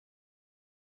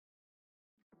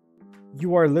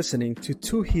You are listening to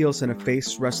Two Heels and a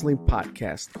Face Wrestling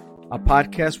Podcast, a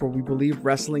podcast where we believe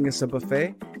wrestling is a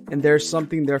buffet and there's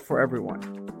something there for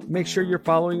everyone. Make sure you're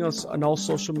following us on all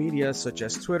social media such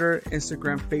as Twitter,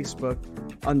 Instagram, Facebook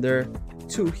under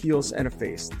Two Heels and a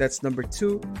Face. That's number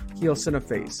 2, Heels and a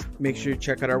Face. Make sure you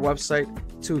check out our website,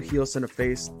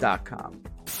 twoheelsandaface.com.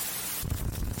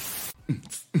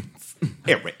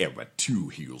 Era, Two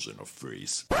Heels and a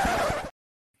Face.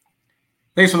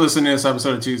 Thanks for listening to this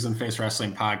episode of Twos and Face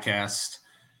Wrestling Podcast.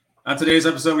 On today's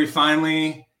episode, we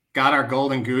finally got our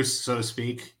golden goose, so to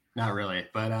speak. Not really,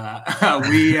 but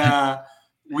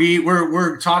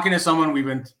we're talking to someone we've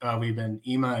been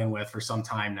emailing with for some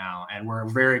time now, and we're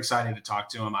very excited to talk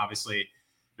to him. Obviously,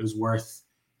 it was worth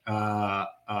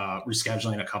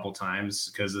rescheduling a couple times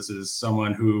because this is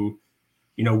someone who,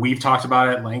 you know, we've talked about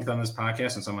at length on this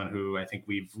podcast, and someone who I think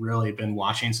we've really been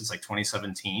watching since like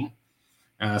 2017.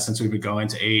 Since we've been going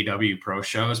to AEW pro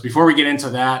shows. Before we get into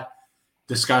that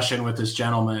discussion with this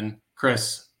gentleman,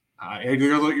 Chris,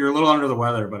 you're a little under the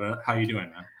weather, but how you doing,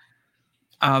 man?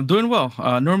 I'm doing well.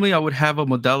 Normally I would have a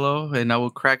Modelo and I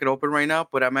would crack it open right now,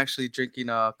 but I'm actually drinking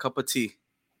a cup of tea.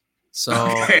 So,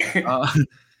 okay.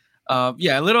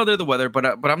 Yeah, a little under the weather, but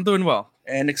I'm doing well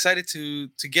and excited to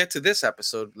get to this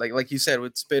episode. Like you said,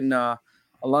 it's been a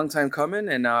long time coming,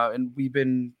 and we've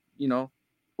been, you know,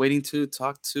 waiting to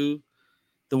talk to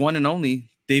the one and only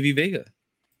Davey Vega.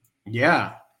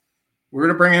 Yeah. We're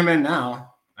going to bring him in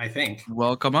now, I think.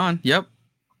 Well, come on. Yep.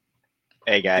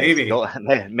 Hey, guys. Davey.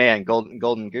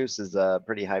 Golden Goose is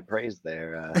pretty high praise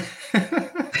there.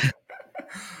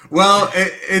 Well,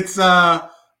 it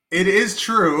is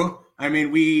true. I mean,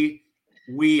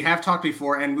 we have talked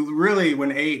before, and really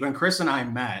when Chris and I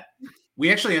met,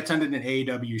 we actually attended an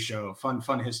AEW show,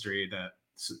 fun history that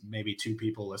maybe 2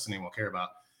 people listening will care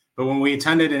about. But when we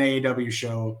attended an AEW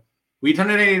show,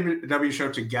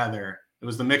 together. It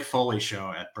was the Mick Foley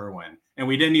show at Berwyn, and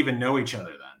we didn't even know each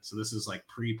other then. So this is like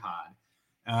pre-pod.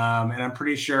 And I'm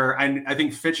pretty sure, I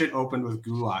think Fitchett opened with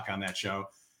Gulak on that show,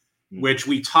 which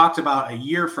we talked about a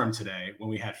year from today when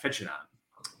we had Fitchett on.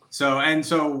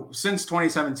 So since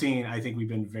 2017, I think we've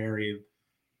been very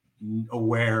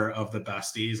aware of the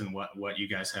besties and what you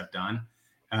guys have done.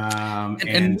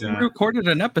 And we recorded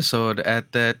an episode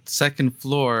at that second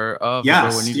floor of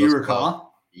yes, do you recall? Club.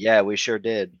 Yeah, we sure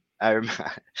did. I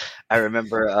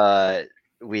remember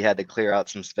we had to clear out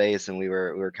some space, and we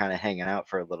were kind of hanging out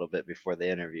for a little bit before the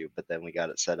interview, but then we got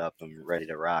it set up and ready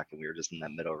to rock, and we were just in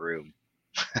that middle room.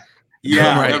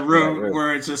 Yeah, right. The room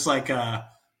where it's just like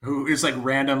it's like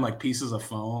random like pieces of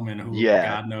foam, and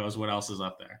God knows what else is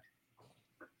up there.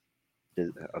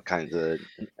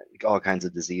 All kinds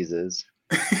of diseases.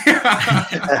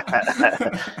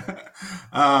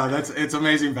 It's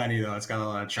amazing venue though. It's got a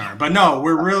lot of charm. But no,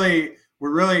 we're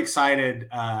really excited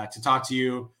to talk to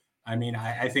you. I mean,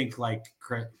 I think like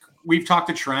we've talked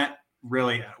to Trent.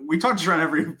 Really, we talked to Trent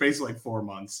every basically like 4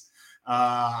 months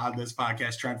on this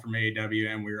podcast. Trent from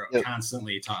AEW, and we're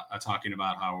constantly talking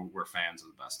about how we're fans of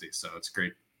the besties. So it's a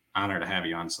great honor to have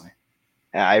you, honestly.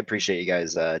 I appreciate you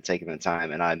guys taking the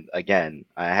time, and I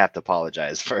have to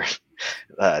apologize for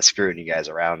screwing you guys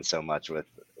around so much with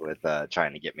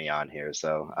trying to get me on here.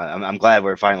 So I'm glad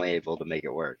we're finally able to make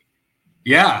it work.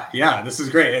 Yeah, this is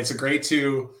great. It's great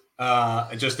to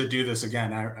just to do this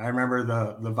again. I remember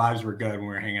the vibes were good when we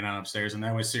were hanging out upstairs, and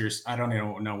that was serious. I don't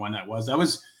even know when that was. That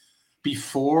was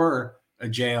before a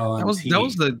JLMT. That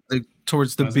was the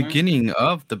towards the beginning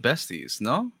of the besties,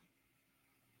 no?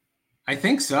 I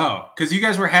think so, because you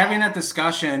guys were having that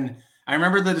discussion. I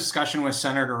remember the discussion was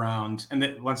centered around,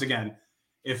 and once again,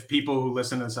 if people who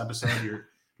listen to this episode, you're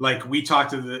like, we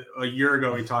talked a year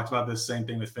ago, we talked about this same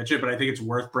thing with Fitchett, but I think it's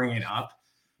worth bringing up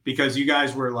because you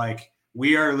guys were like,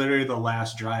 we are literally the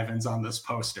last drive-ins on this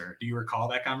poster. Do you recall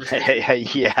that conversation?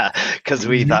 Yeah, because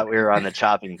we thought we were on the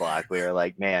chopping block. We were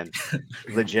like, man,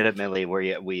 legitimately,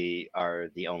 we are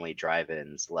the only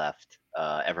drive-ins left.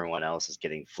 Everyone else is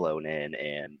getting flown in,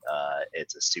 and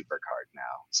it's a super card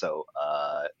now. So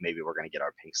maybe we're going to get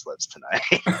our pink slips tonight.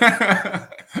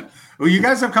 Well, you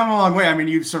guys have come a long way. I mean,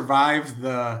 you've survived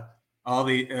I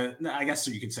guess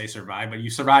you could say survived, but you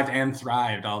survived and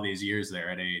thrived all these years there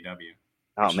at AEW.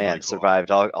 Oh man, really cool. Survived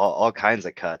all kinds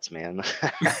of cuts, man.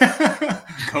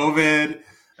 COVID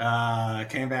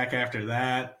came back after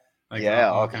that. Like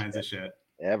all kinds of shit.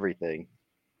 Everything.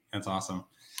 That's awesome.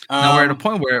 Now we're at a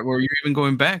point where you're even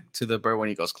going back to the Berwyn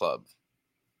Eagles Club.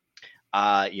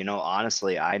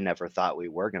 Honestly, I never thought we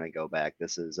were going to go back.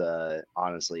 This is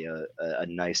honestly a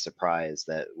nice surprise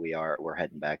that we're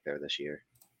heading back there this year.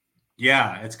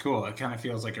 Yeah, it's cool. It kind of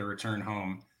feels like a return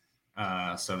home,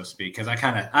 so to speak. Because I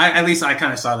kind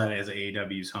of saw that as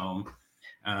AEW's home.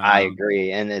 I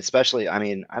agree, and especially, I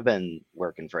mean, I've been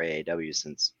working for AAW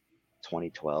since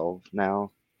 2012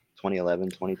 now, 2011,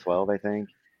 2012, I think,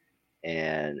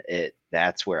 and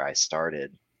that's where I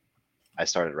started. I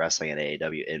started wrestling at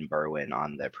AAW in Berwyn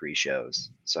on the pre-shows,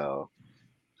 so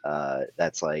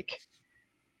that's like,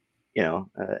 you know,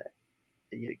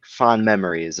 fond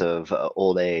memories of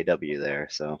old AAW there.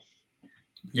 So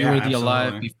You were the absolutely.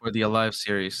 Alive before the Alive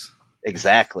series.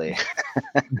 exactly.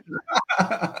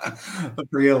 The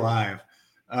pre-alive.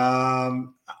 And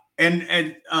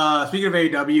speaking of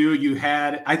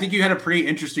AEW, I think you had a pretty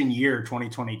interesting year,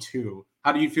 2022.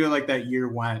 How do you feel like that year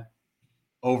went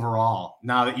overall?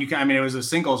 Now that I mean, it was a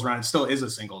singles run. It still is a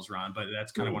singles run, but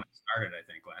that's kind of when it started, I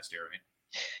think, last year, right?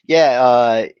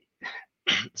 Yeah.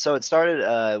 So it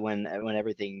started when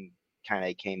everything kind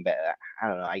of came back. I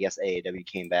don't know. I guess AAW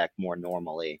came back more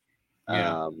normally.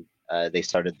 Yeah. They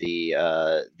started the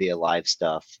Alive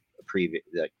stuff for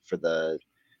the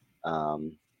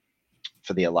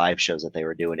Alive shows that they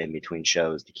were doing in between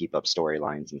shows to keep up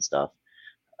storylines and stuff.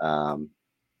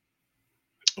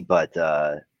 But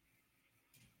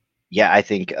yeah, I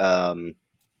think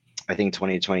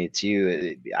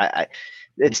 2022.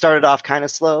 It started off kind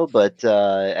of slow, but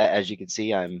as you can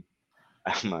see, I'm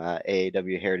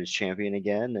AAW Heritage Champion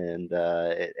again, and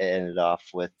it ended off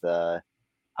with I'm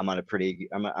on a pretty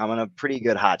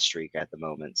good hot streak at the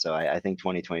moment. So I think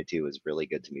 2022 was really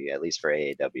good to me, at least for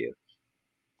AAW.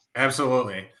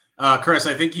 Absolutely. Chris,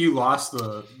 I think you lost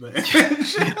the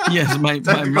Yes, my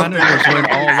monitor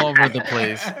went all over the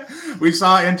place. We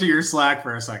saw into your Slack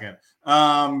for a second.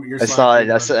 I saw it.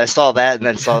 I saw that, and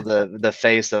then saw the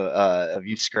face of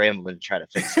you scrambling to try to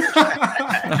fix it.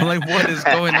 I'm like, what is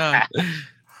going on?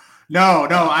 No.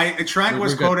 Trent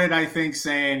was quoted, I think,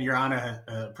 saying you're on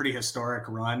a pretty historic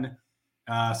run.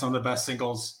 Some of the best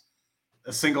single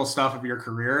stuff of your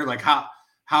career. Like how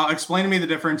explain to me the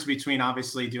difference between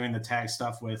obviously doing the tag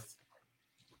stuff with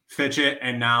Fitchett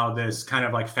and now this kind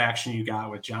of like faction you got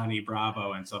with Johnny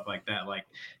Bravo and stuff like that. Like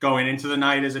going into the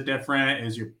night, is it different?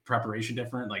 Is your preparation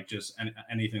different? Like just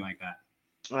anything like that?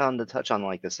 Well, and to touch on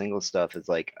like the single stuff is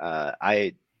like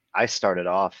I started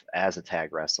off as a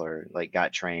tag wrestler, like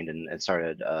got trained and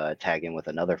started tagging with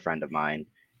another friend of mine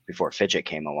before Fitchett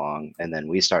came along, and then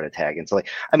we started tagging. So like,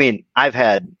 I mean, I've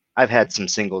had some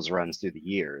singles runs through the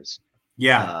years.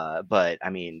 Yeah. But I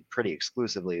mean, pretty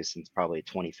exclusively since probably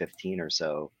 2015 or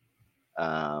so.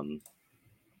 Yeah,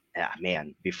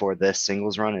 man, before this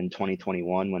singles run in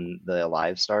 2021 when the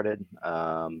Alive started,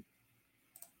 I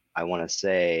want to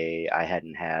say I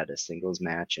hadn't had a singles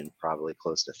match in probably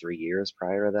close to 3 years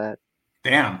prior to that.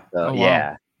 Damn. So,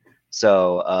 yeah.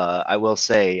 So I will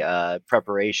say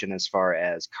preparation as far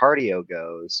as cardio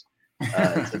goes,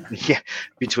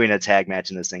 between a tag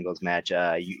match and a singles match,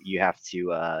 you have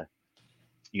to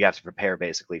prepare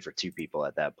basically for two people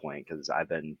at that point, because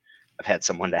I've had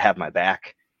someone to have my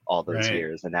back all those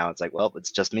years, and now it's like, well,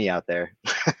 it's just me out there.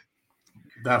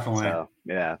 Definitely. So,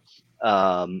 yeah.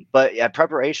 But yeah,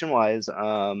 preparation wise,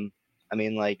 I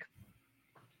mean, like,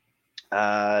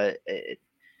 I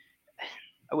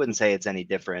wouldn't say it's any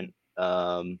different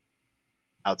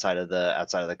outside of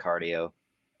the cardio,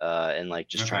 and like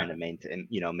just trying to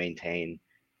maintain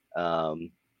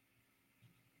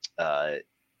a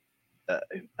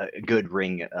good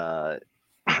ring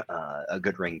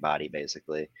body,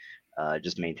 basically,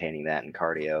 just maintaining that in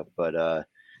cardio. But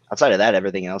outside of that,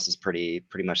 everything else is pretty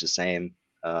much the same.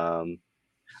 I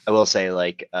will say,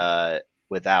 like,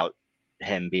 without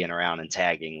him being around and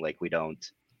tagging, like, we don't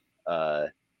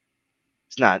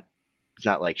it's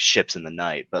not like ships in the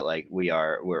night, but like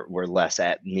we're less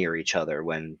near each other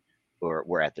when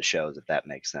we're at the shows, if that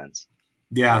makes sense.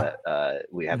 Yeah.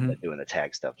 We haven't been doing the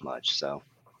tag stuff much. So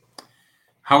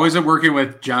how is it working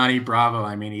with Johnny Bravo?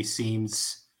 I mean, it's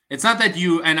not that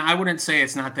I wouldn't say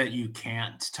it's not that you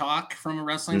can't talk from a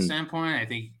wrestling standpoint. I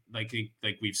think like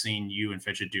we've seen you and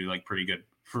Fitchett do like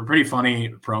pretty funny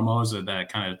promos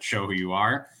that kind of show who you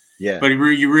are. Yeah. But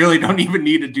you really don't even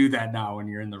need to do that now when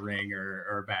you're in the ring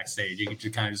or backstage. You can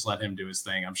just kind of just let him do his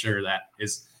thing. I'm sure that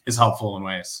is helpful in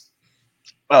ways.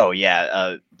 Oh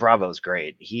yeah. Bravo's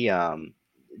great. He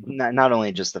not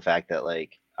only just the fact that,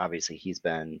 like, obviously he's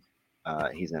a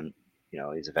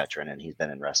veteran and he's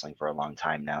been in wrestling for a long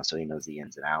time now, so he knows the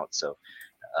ins and outs. So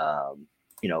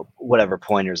whatever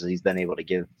pointers that he's been able to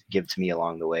give to me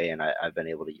along the way, and I've been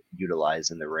able to utilize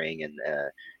in the ring and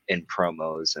in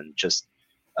promos and just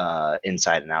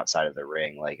inside and outside of the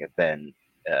ring, like, have been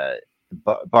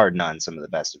bar none some of the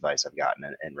best advice I've gotten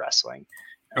in wrestling.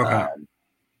 Okay.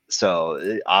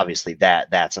 So obviously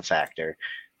that's a factor.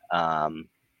 And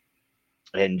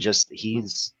just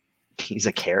he's he's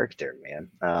a character, man.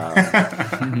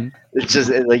 Mhm. It's just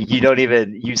like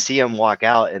you see him walk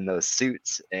out in those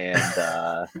suits,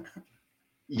 and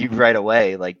you right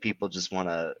away like people just want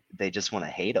to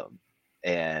hate him,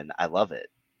 and I love it.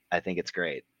 I think it's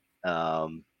great.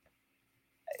 Again,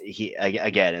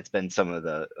 it's been some of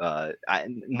the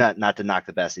not to knock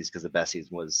the besties, because the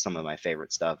besties was some of my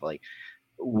favorite stuff. Like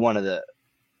one of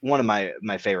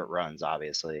my favorite runs,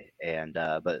 obviously, and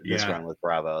but this run with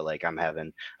Bravo, like I'm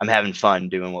having fun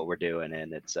doing what we're doing,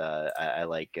 and it's I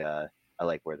like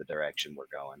where the direction we're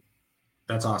going.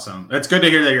 That's awesome. That's good to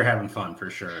hear that you're having fun, for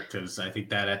sure, because I think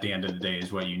that at the end of the day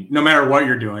is what no matter what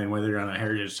you're doing, whether you're on a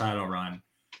Heritage title run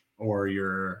or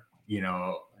you're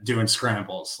doing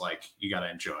scrambles, like you got to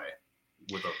enjoy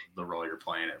with the role you're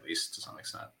playing, at least to some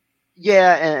extent.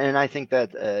 Yeah, and I think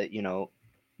that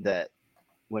that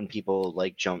when people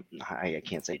like I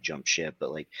can't say jump ship,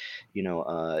 but like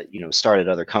start at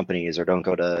other companies or don't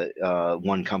go to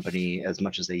one company as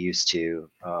much as they used to,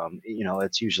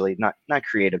 it's usually not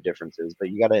creative differences,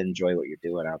 but you got to enjoy what you're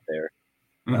doing out there.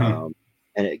 And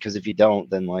because if you don't,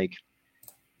 then like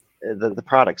the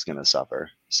product's going to suffer.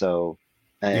 So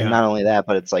and not only that,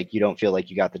 but it's like you don't feel like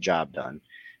you got the job done.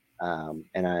 And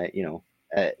that you're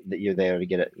there to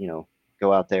get it,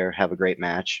 go out there, have a great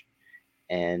match,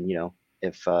 and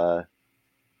if I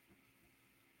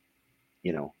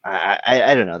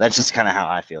don't know, that's just kind of how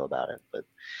I feel about it. But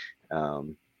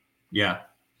yeah,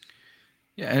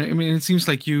 I mean, it seems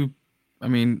like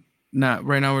not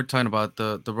right now we're talking about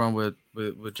the run with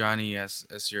Johnny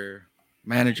as your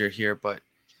manager here, but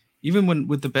even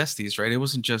with the besties, right? It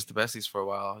wasn't just the besties for a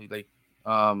while. Like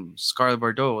Scarlett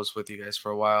Bordeaux was with you guys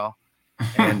for a while,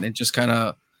 and it just kind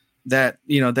of that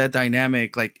that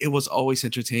dynamic, like it was always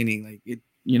entertaining. Like it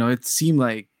seemed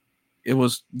like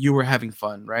you were having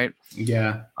fun, right?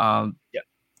 Yeah.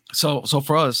 So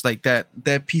for us, like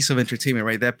that piece of entertainment,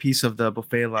 right? That piece of the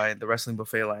buffet line, the wrestling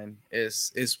buffet line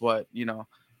is what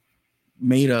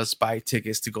made us buy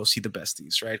tickets to go see the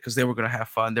besties, right? Because they were going to have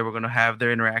fun, they were going to have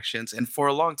their interactions, and for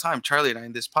a long time, Charlie and I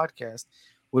in this podcast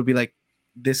would be like,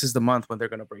 this is the month when they're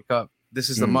going to break up. This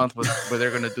is the month where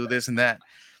they're going to do this and that.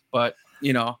 But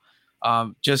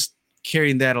just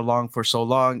carrying that along for so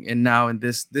long, and now in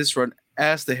this run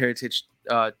as the Heritage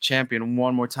champion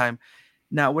one more time.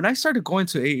 Now, when I started going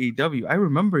to AEW, I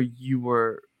remember you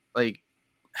were like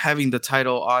having the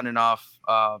title on and off.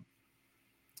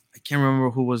 I can't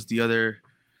remember who was the other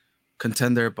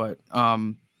contender, but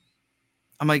I'm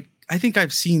like, I think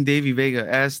I've seen Davey Vega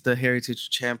as the Heritage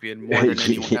champion more than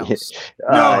anyone else.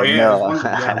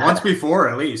 Once before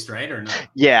at least, right? Or no?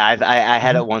 Yeah, I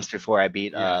had it once before. I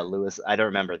beat Lewis. I don't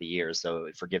remember the year, so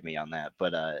forgive me on that.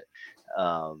 But I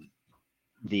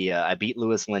beat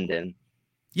Lewis Linden.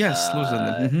 Yes, Lewis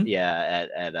Linden. Mm-hmm. Yeah,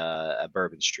 at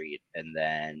Bourbon Street, and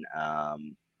then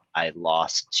I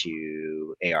lost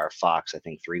to AR Fox, I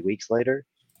think 3 weeks later.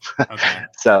 Okay.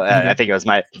 So I think it was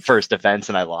my first defense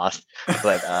and I lost,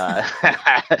 but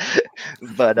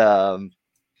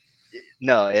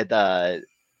no, I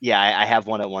have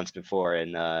won it once before,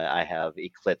 and I have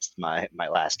eclipsed my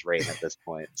last reign at this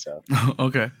point. So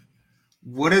okay.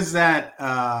 What is that?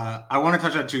 I want to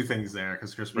touch on two things there,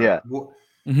 because Christopher,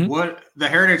 what the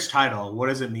Heritage title, what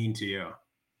does it mean to you?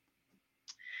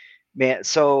 Man,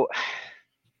 so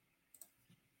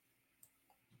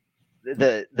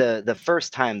the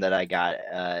first time that I got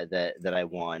that I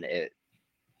won it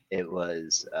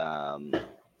was I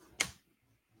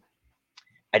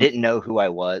didn't know who I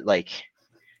was. Like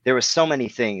there were so many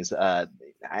things, and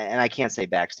I can't say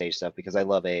backstage stuff because I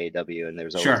love AAW, and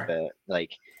there's always been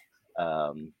like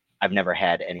I've never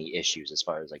had any issues as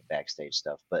far as like backstage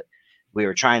stuff, but we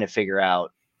were trying to figure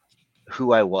out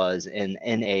who I was in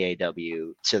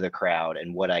AAW to the crowd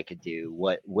and what I could do,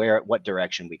 what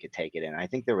direction we could take it in. I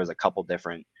think there was a couple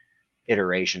different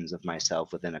iterations of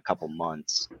myself within a couple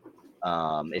months.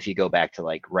 If you go back to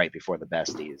like right before the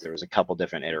besties, there was a couple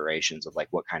different iterations of like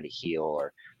what kind of heel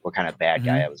or what kind of bad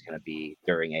guy I was going to be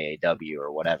during AAW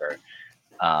or whatever.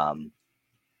 And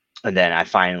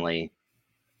then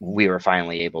we were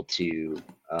finally able to,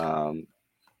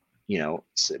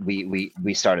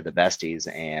 we started the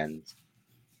besties, and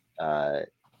I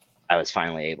was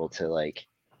finally able to like,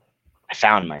 I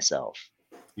found myself.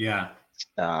 Yeah.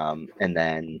 And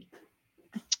then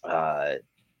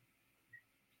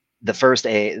the first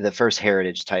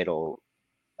Heritage title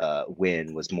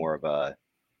win was more of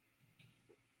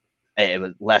it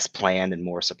was less planned and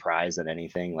more surprise than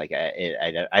anything. Like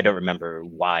I don't remember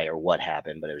why or what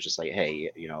happened, but it was just like, hey,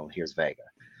 here's Vega.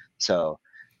 So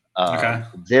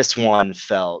this one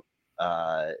felt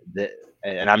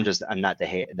and I'm not the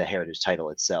heritage title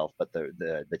itself, but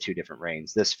the two different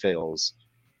reigns. This feels,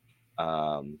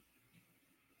 what's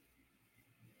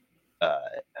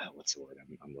the word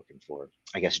I'm looking for?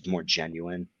 I guess more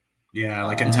genuine. Yeah,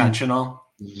 like intentional.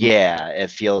 Yeah, it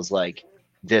feels like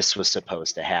this was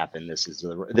supposed to happen. This is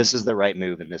the right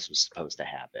move, and this was supposed to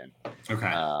happen.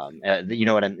 Okay. You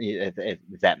know what if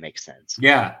that makes sense.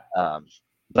 Yeah.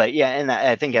 But yeah, and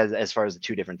I think as far as the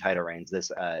two different title reigns,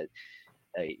 this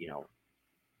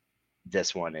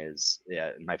this one is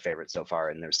my favorite so far,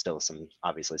 and there's still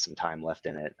obviously some time left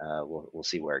in it. We'll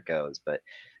see where it goes, but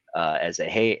as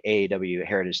a AEW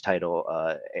Heritage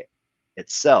title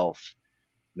itself,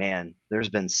 man, there's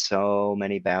been so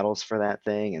many battles for that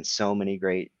thing, and so many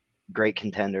great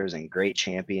contenders and great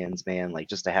champions, man. Like,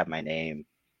 just to have my name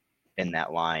in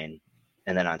that line,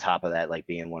 and then on top of that, like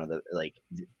being one of the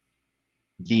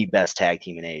best tag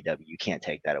team in AEW, you can't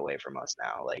take that away from us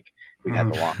now. Like, we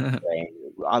got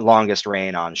the longest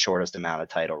reign on shortest amount of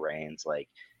title reigns. Like,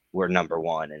 we're number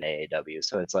one in AEW,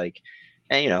 so it's like,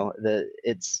 and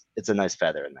it's a nice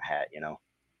feather in the hat,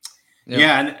 Yep.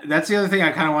 Yeah, and that's the other thing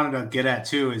I kind of wanted to get at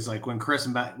too, is like when Chris,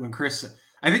 I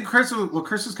think what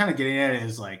Chris was kind of getting at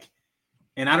is like,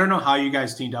 and I don't know how you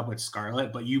guys teamed up with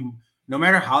Scarlett, but no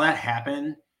matter how that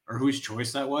happened or whose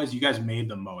choice that was, you guys made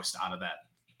the most out of that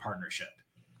partnership.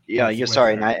 Yeah, you're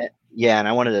sorry, and I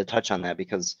wanted to touch on that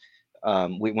because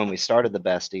when we started the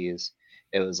Besties,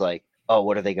 it was like, oh,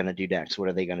 what are they going to do next? What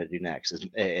are they going to do next?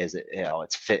 Is it,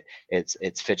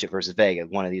 it's Fitchett versus Vega.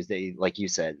 One of these days, like you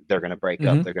said, they're going to break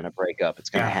up. They're going to break up. It's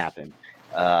going to happen.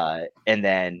 And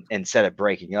then instead of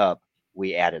breaking up,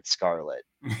 we added Scarlett.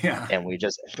 Yeah. And we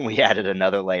added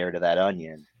another layer to that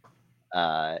onion.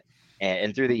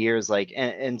 And through the years, like,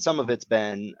 and some of it's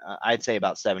been, I'd say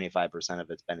about 75% of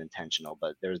it's been intentional,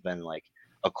 but there's been like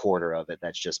a quarter of it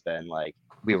that's just been like,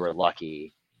 we were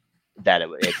lucky that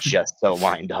it just so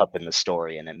lined up in the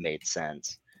story and it made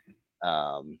sense.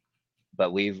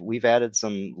 But we've added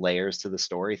some layers to the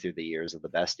story through the years of the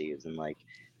Besties, and like,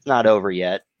 it's not over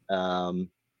yet. But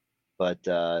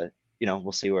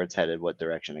we'll see where it's headed, what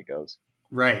direction it goes.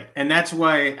 Right. And that's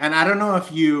why, and I don't know if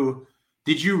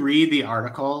did you read the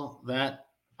article that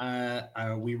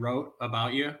we wrote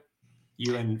about you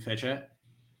and Fitchett?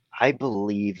 I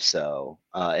believe so.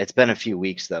 It's been a few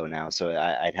weeks though now, so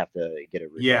I'd have to get a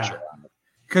refresher on it.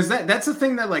 Because that's the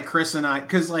thing that like Chris and I,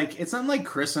 because like it's not like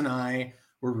Chris and I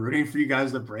were rooting for you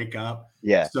guys to break up.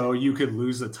 Yeah. So you could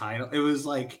lose the title. It was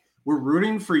like we're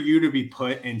rooting for you to be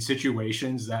put in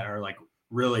situations that are like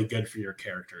really good for your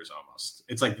characters almost.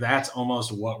 It's like that's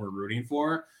almost what we're rooting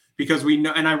for, because we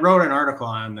know, and I wrote an article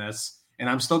on this, and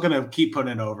I'm still gonna keep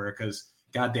putting it over because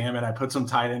God damn it, I put some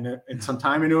time into it. And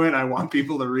I want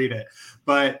people to read it.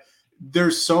 But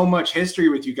there's so much history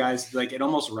with you guys, like it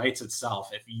almost writes itself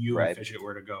if you and Fitchett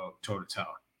were to go toe to toe.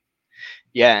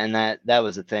 Yeah, and that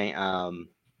was the thing.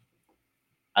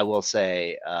 I will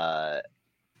say,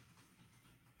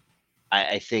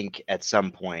 I think at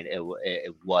some point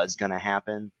it was gonna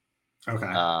happen.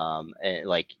 Okay.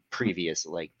 Like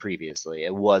previously,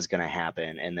 it was gonna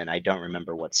happen, and then I don't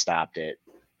remember what stopped it.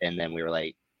 And then we were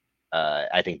like,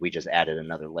 I think we just added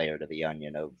another layer to the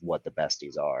onion of what the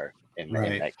Besties are in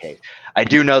that case. I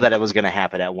do know that it was going to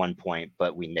happen at one point,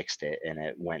 but we nixed it and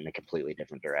it went in a completely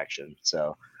different direction.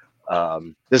 So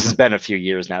this has been a few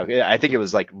years now. I think it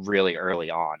was like really early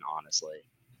on, honestly.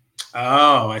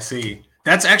 Oh, I see.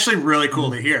 That's actually really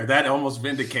cool to hear. That almost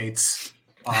vindicates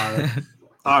our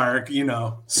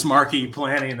smarky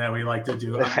planning that we like to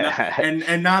do.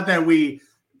 And not that we're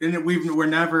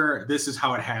never, this is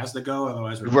how it has to go.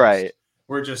 Otherwise,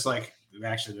 we're just like,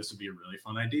 actually, this would be a really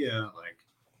fun idea. Like,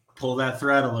 pull that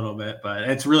thread a little bit. But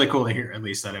it's really cool to hear at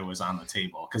least that it was on the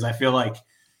table, because I feel like,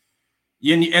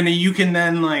 and you can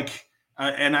then like,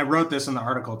 and I wrote this in the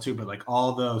article too, but like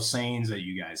all those sayings that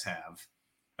you guys have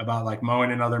about like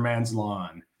mowing another man's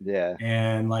lawn. Yeah.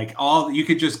 And like you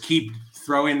could just keep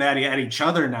throwing that at each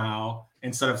other now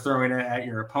instead of throwing it at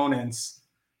your opponents.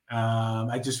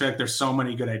 I just feel like there's so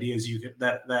many good ideas.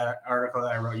 That article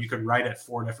that I wrote, you could write it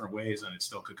 4 different ways and it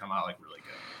still could come out like really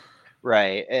good.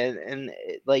 Right. And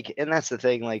that's the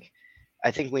thing. Like, I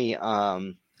think we,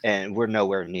 and we're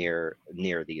nowhere near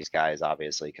these guys,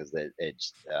 obviously, because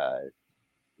it's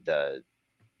the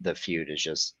feud is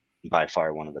just by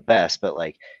far one of the best, but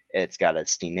like it's got a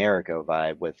Steen Jericho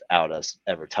vibe without us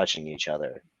ever touching each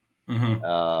other.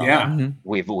 Mm-hmm.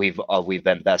 We've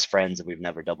been best friends and we've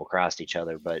never double crossed each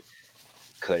other, but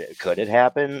could it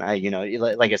happen?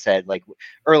 Like I said, like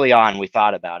early on we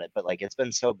thought about it, but like it's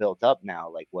been so built up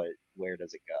now, like where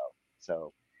does it go?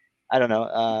 So I don't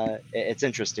know. It's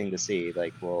interesting to see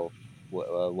like, well,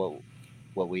 what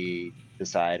what we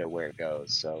decide or where it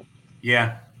goes. So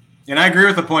yeah, and I agree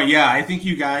with the point. Yeah, I think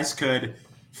you guys could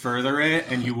further it,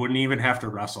 and you wouldn't even have to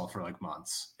wrestle for like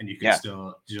months, and you could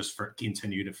still just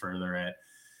continue to further it.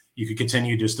 You could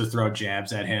continue just to throw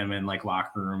jabs at him in like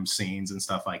locker room scenes and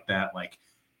stuff like that. Like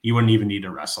you wouldn't even need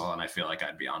to wrestle, and I feel like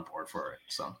I'd be on board for it.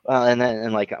 So well,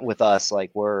 and like with us,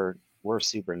 like we're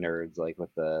super nerds, like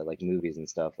with the like movies and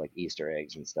stuff, like Easter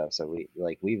eggs and stuff. So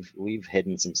we've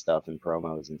hidden some stuff in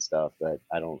promos and stuff that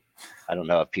I don't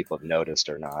know if people have noticed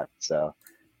or not. So.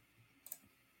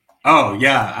 Oh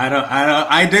yeah,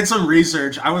 I did some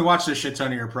research. I would watch a shit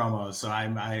ton of your promos, so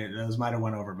those might have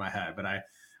went over my head, but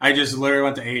I just literally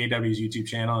went to AEW's YouTube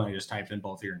channel and I just typed in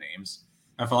both of your names.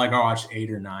 I felt like I watched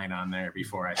 8 or 9 on there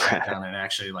before I sat down and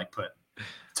actually like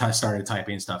started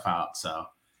typing stuff out. So,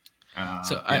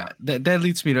 yeah. That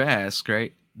leads me to ask,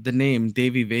 right? The name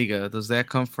Davey Vega, does that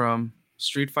come from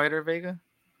Street Fighter Vega?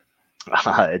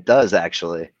 It does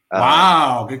actually.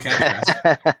 Wow, good catch.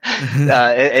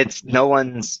 It's no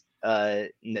one's. You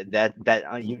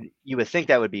would think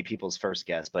that would be people's first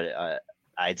guess, but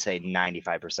I'd say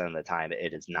 95% of the time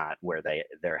it is not where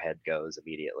their head goes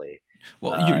immediately.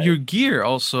 Well, your gear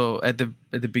also at the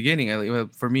beginning,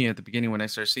 for me at the beginning when I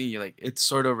started seeing you, like it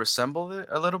sort of resembled it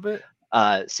a little bit.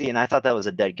 See, and I thought that was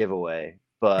a dead giveaway,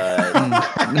 but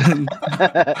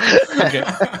okay.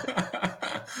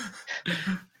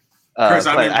 Chris,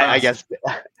 but I guess,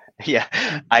 yeah,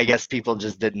 I guess people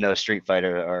just didn't know Street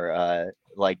Fighter or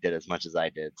liked it as much as I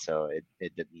did, so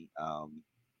it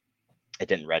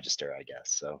didn't register, I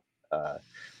guess. So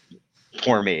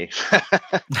for me,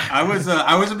 I was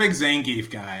a big Zangief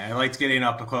guy. I liked getting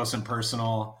up close and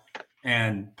personal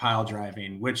and pile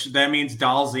driving, which that means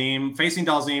Dalzim. Facing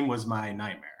Dalzim was my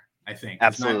nightmare. I think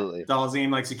absolutely.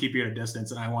 Dalzim likes to keep you at a distance,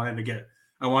 and I wanted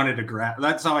to grab.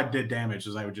 That's how I did damage.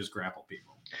 Was I would just grapple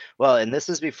people. Well, and this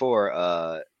is before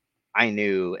I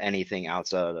knew anything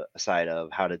outside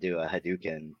of how to do a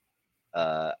Hadouken.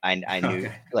 I knew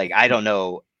like I didn't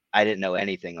know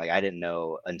anything. Like I didn't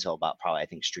know until about probably I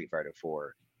think Street Fighter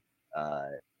 4.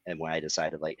 And when I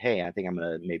decided like, hey, I think I'm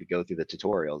gonna maybe go through the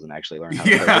tutorials and actually learn how to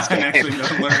play this game. Actually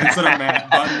learn instead of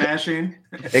button mashing.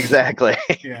 Exactly.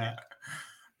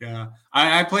 Yeah.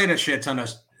 I played a shit ton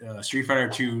of Street Fighter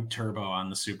 2 Turbo on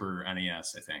the Super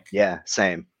NES. I think. Yeah.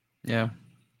 Same. Yeah.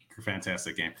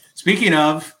 Fantastic game. Speaking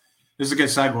of, this is a good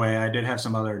segue. I did have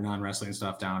some other non-wrestling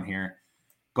stuff down here,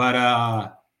 but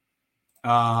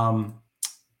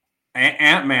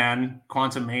Ant-Man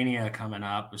Quantumania coming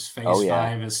up. Phase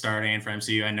 5 is starting for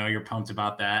MCU. I know you're pumped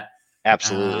about that.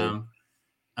 Absolutely.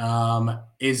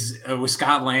 Was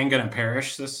Scott Lang gonna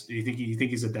perish this? Do you think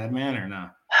he's a dead man or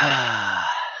not?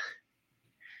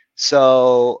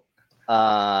 So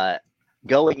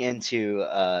going into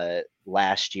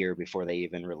last year before they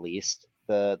even released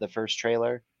the first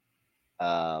trailer,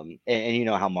 and you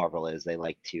know how Marvel is, they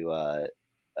like to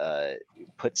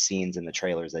put scenes in the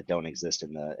trailers that don't exist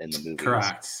in the movies.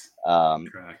 Correct.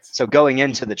 So going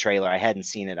into the trailer, I hadn't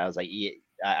seen it. I was like,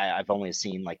 I've only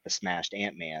seen like the smashed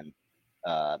Ant-Man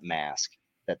mask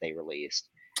that they released.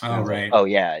 Oh right. Like, oh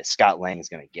yeah, Scott Lang is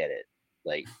gonna get it.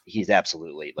 Like he's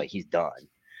absolutely like he's done.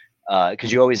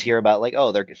 Because you always hear about like,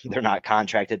 oh, they're not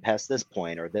contracted past this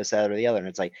point or this, that, or the other, and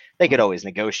it's like they could always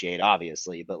negotiate,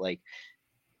 obviously, but like,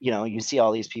 you know, you see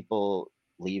all these people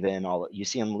leaving, you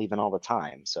see them leaving all the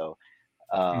time. So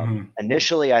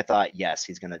initially, I thought, yes,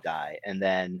 he's gonna die, and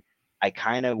then I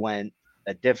kind of went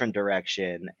a different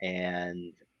direction,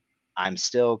 and I'm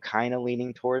still kind of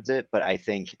leaning towards it, but I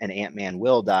think an Ant-Man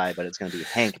will die, but it's gonna be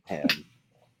Hank Pym,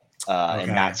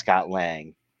 and not Scott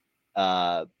Lang.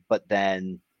 But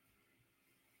then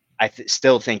I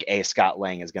still think Scott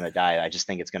Lang is going to die. I just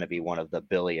think it's going to be one of the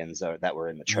billions that were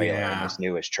in the trailer, in this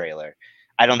newest trailer.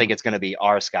 I don't think it's going to be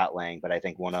our Scott Lang, but I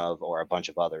think one of or a bunch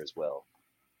of others will.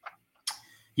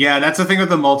 Yeah, that's the thing with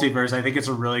the multiverse. I think it's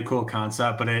a really cool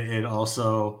concept, but it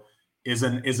also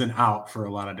isn't out for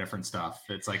a lot of different stuff.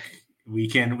 It's like we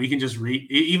can just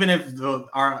even if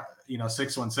our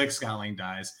 616 Scott Lang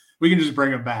dies, we can just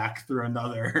bring him back through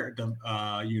another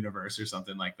universe or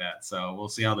something like that. So we'll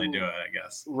see how they do it, I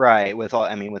guess. Right. With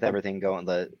everything going,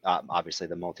 obviously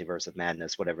the multiverse of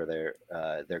madness, whatever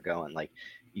they're going, like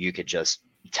you could just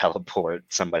teleport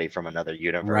somebody from another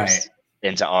universe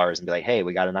into ours and be like, hey,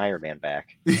 we got an Iron Man back.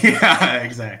 Yeah,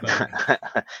 exactly.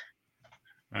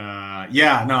 I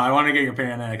want to get your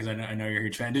opinion on that because I know you're a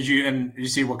huge fan. Did you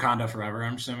see Wakanda Forever?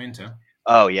 I'm assuming too.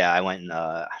 Oh yeah, I went and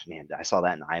I saw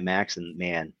that in IMAX and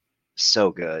man,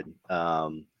 so good.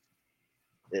 I'm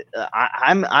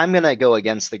gonna go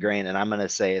against the grain and I'm gonna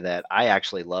say that I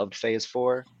actually loved Phase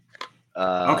 4.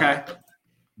 Okay.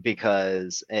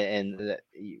 Because and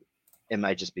it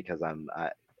might just because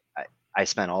I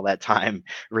spent all that time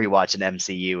rewatching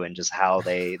MCU, and just how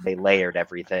they layered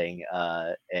everything,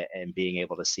 and being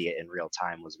able to see it in real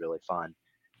time was really fun.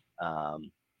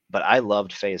 But I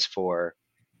loved Phase 4.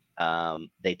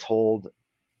 They told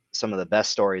some of the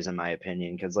best stories, in my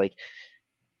opinion, because like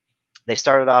they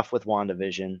started off with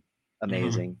WandaVision,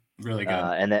 amazing, really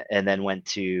good, and then went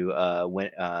to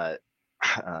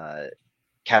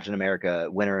Captain America,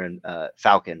 Winter and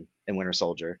Falcon and Winter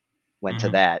Soldier. Went to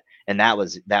that, and that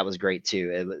was great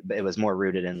too. It was more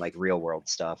rooted in like real world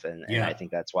stuff, and I think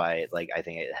that's why I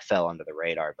think it fell under the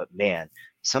radar. But man,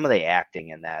 some of the acting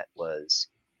in that was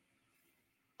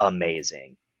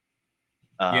amazing.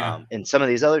 And some of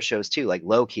these other shows too, like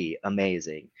Loki,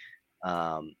 amazing.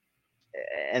 And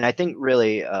I think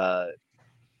really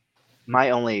my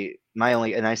only,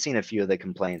 and I've seen a few of the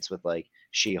complaints with like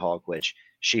She-Hulk, which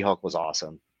She-Hulk was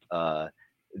awesome. The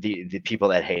people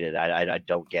that hate it, I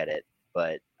don't get it,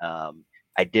 but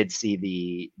I did see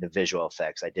the visual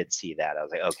effects. I did see that. I was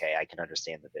like, okay, I can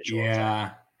understand the visual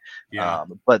effects.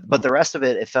 But the rest of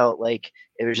it, it felt like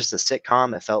it was just a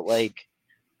sitcom. It felt like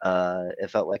a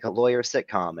lawyer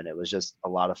sitcom, and it was just a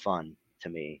lot of fun to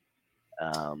me.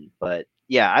 But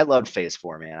yeah, I loved Phase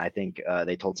 4, man. I think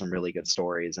they told some really good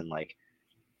stories, and like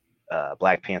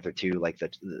Black Panther 2, like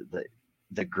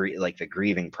the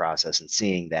grieving process, and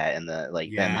seeing that, and the like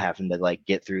them having to like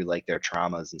get through like their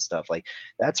traumas and stuff, like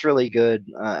that's really good.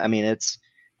 I mean, it's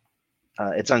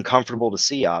uncomfortable to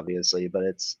see, obviously, but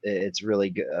it's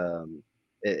really good.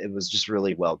 It was just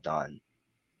really well done.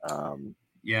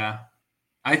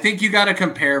 I think you got to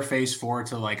compare Phase 4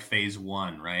 to like Phase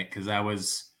 1, right? Because that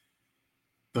was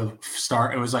the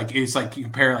start. It's like you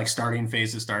compare like starting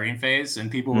phase to starting phase, and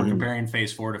people were comparing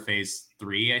Phase 4 to Phase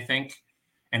 3, I think.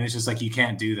 And it's just like, you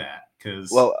can't do that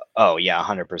because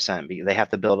 100%. They have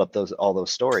to build up all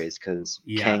those stories, because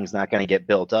Kang's not going to get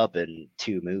built up in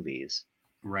 2 movies,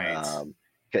 right?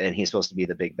 And he's supposed to be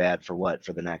the big bad for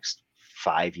the next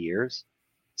 5 years,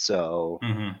 so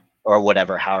or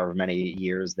whatever, however many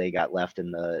years they got left in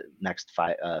the next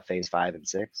Phase 5 and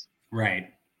 6. Right.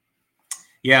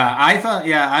 Yeah, I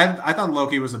thought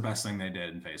Loki was the best thing they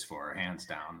did in Phase 4, hands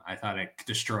down. I thought it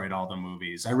destroyed all the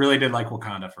movies. I really did like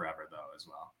Wakanda Forever though as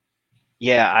well.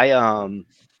 Yeah,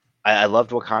 I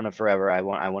loved Wakanda Forever. I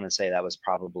want to say that was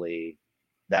probably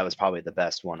the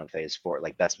best one of Phase 4,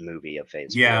 like best movie of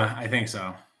Phase 4. Yeah, I think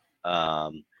so.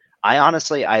 I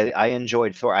honestly, I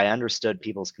enjoyed Thor. I understood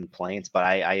people's complaints, but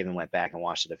I even went back and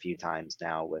watched it a few times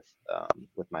now with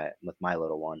my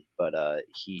little one. But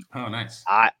nice.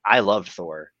 I loved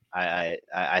Thor. I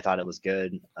thought it was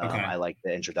good. Okay. I liked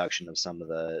the introduction of some of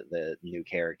the new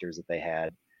characters that they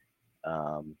had.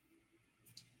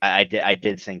 I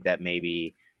did think that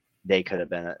maybe they could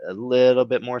have been a little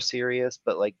bit more serious,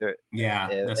 but like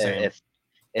if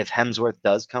Hemsworth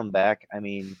does come back, I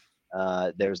mean,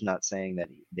 there's not saying that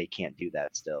they can't do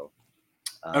that still.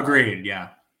 Agreed. Yeah.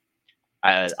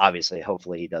 Obviously,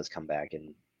 hopefully he does come back,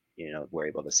 and we're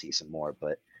able to see some more.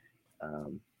 But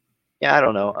I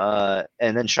don't know.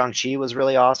 And then Shang-Chi was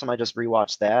really awesome. I just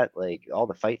rewatched that. Like all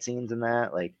the fight scenes in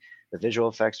that, like the visual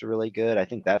effects were really good. I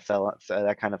think that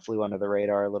kind of flew under the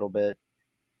radar a little bit.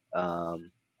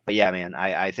 But yeah, man,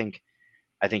 I think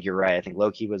you're right. I think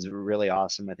Loki was really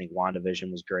awesome. I think WandaVision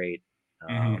was great.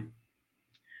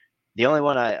 The only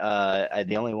one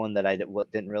that I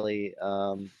didn't really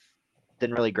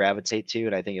gravitate to,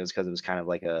 and I think it was because it was kind of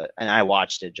like and I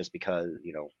watched it just because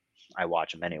I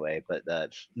watch them anyway. But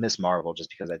Miss Marvel, just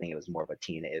because I think it was more of a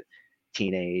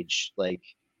teenage like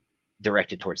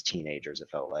directed towards teenagers. It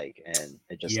felt like, and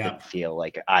it just didn't feel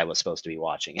like I was supposed to be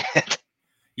watching it.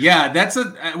 Yeah, that's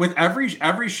with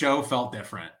every show felt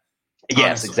different. Yes,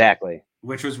 honestly, exactly.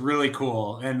 Which was really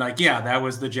cool, and like that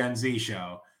was the Gen Z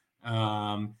show.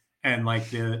 And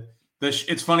like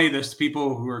it's funny, there's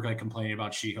people who are like complaining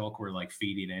about She-Hulk were like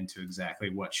feeding into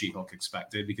exactly what She-Hulk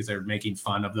expected, because they were making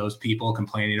fun of those people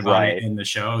complaining about it in the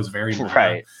show. It was very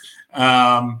right.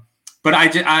 But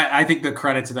I think the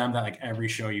credit to them that like every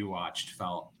show you watched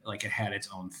felt like it had its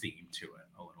own theme to it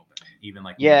a little bit, even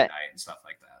like Moon Knight and stuff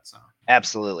like that. So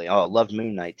absolutely. Oh, I loved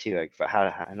Moon Knight too.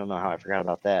 I don't know how I forgot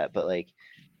about that, but like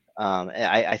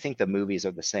I think the movies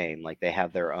are the same. Like they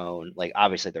have their own, like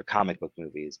obviously they're comic book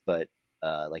movies, but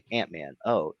like Ant-Man,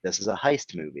 oh, this is a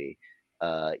heist movie.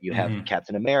 You have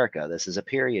Captain America, this is a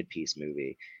period piece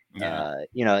movie.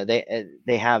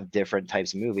 They have different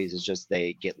types of movies. It's just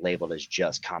they get labeled as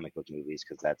just comic book movies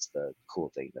because that's the cool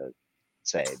thing to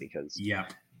say, because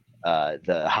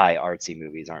the high artsy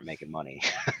movies aren't making money.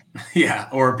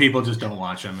 Or people just don't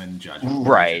watch them and judge them.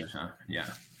 Right.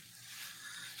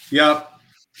 Yep.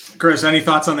 Chris, any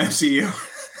thoughts on the MCU?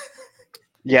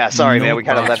 Yeah, sorry, No man. We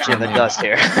kind of left you in the problem. dust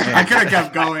here. I could have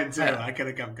kept going too. I could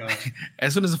have kept going.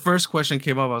 As soon as the first question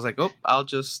came up, I was like, "Oh, I'll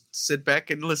just sit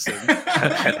back and listen."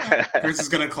 Chris is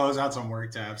going to close out some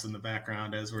work tabs in the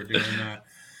background as we're doing that.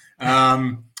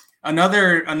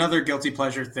 Another guilty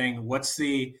pleasure thing. What's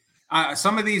the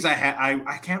some of these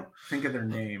I can't think of their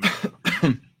name.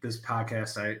 This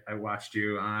podcast I watched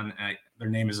you on. Their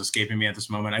name is escaping me at this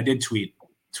moment. I did tweet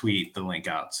the link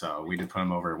out, so we did put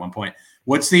them over at one point.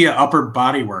 What's the upper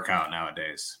body workout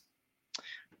nowadays?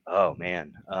 Oh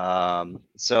man.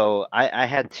 So I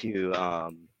had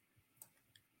to.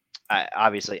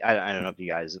 Obviously I don't know if you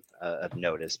guys have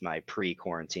noticed my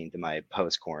pre-quarantine to my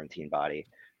post-quarantine body.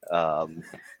 I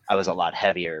was a lot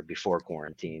heavier before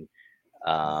quarantine.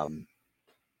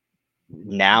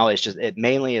 Now it's just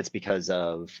mainly it's because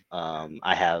of I'm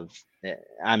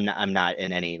not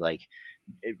in any like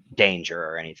danger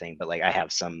or anything, but like I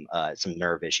have some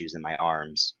nerve issues in my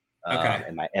arms, Okay.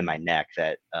 in my neck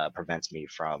that prevents me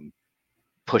from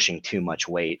pushing too much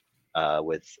weight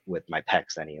with my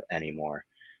pecs anymore.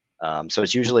 So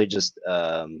it's usually just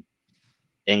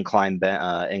incline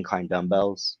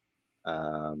dumbbells.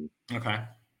 Okay.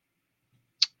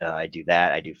 I do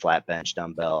that. I do flat bench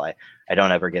dumbbell. I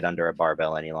don't ever get under a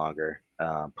barbell any longer.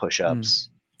 Push-ups.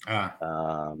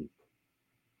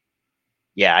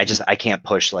 Yeah, I can't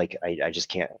push like I just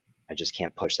can't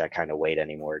push that kind of weight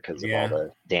anymore because of all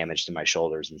the damage to my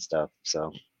shoulders and stuff.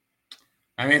 So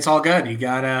I mean, it's all good. You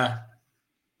gotta.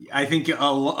 I think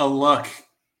a look,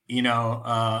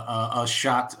 a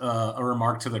shot, a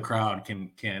remark to the crowd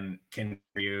can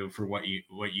for you for what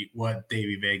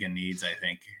Davey Vega needs. I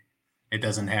think it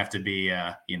doesn't have to be,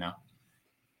 the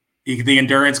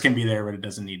endurance can be there, but it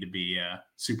doesn't need to be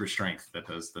super strength that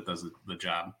does the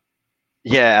job.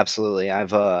 Yeah, absolutely.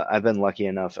 I've been lucky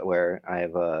enough where I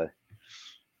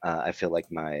feel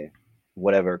like my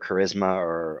whatever charisma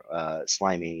or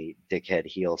slimy dickhead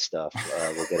heel stuff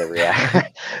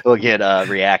will get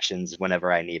reactions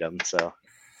whenever I need them. So,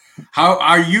 how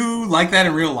are you like that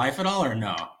in real life at all, or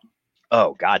no?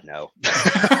 Oh God, no.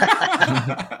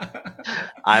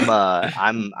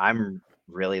 I'm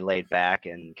really laid back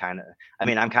and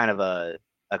I'm kind of a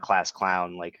class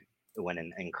clown, like when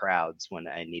in crowds when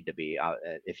I need to be,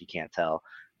 if you can't tell.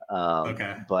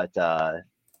 Okay.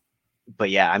 But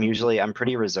yeah, I'm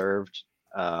pretty reserved.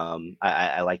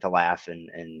 I like to laugh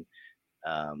and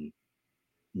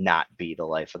not be the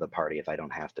life of the party if I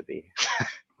don't have to be.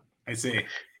 I see.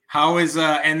 How is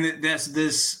and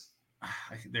this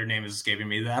their name is escaping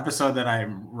me. The episode that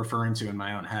I'm referring to in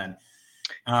my own head.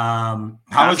 I'm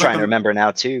trying to remember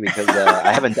now too because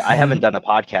I haven't done a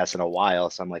podcast in a while,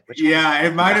 so I'm like, which one? Yeah,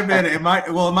 it might have been. It might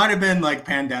have been like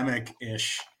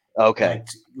pandemic-ish. Okay.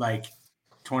 Like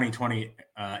 2020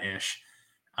 ish.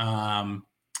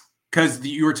 Because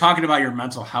you were talking about your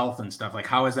mental health and stuff. Like,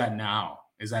 how is that now?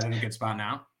 Is that in a good spot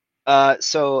now?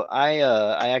 So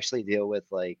I actually deal with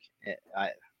like I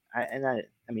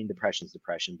mean depression's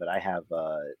depression, but I have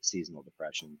seasonal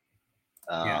depression.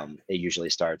 It usually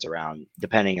starts around,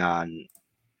 depending on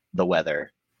the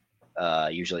weather,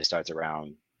 usually starts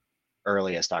around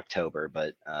earliest October,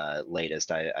 but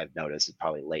latest I've noticed is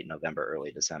probably late November,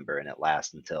 early December, and it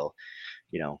lasts until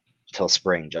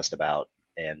spring just about.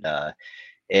 And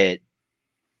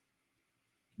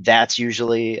that's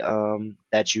usually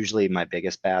my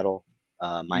biggest battle.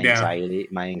 My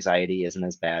anxiety isn't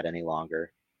as bad any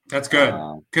longer. That's good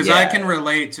because I can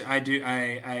relate. I've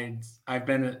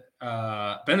been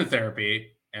in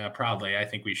therapy proudly. I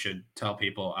think we should tell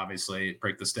people, obviously,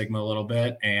 break the stigma a little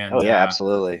bit. And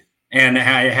absolutely. And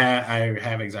I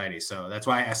have anxiety, so that's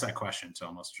why I asked that question to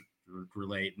almost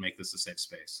relate and make this a safe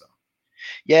space. So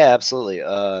yeah, absolutely.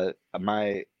 I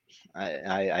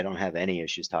don't have any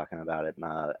issues talking about it.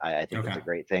 I think it's a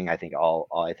great thing. I think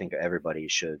I think everybody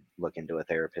should look into a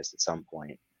therapist at some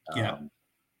point.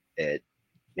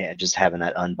 Just having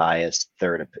that unbiased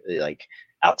third, like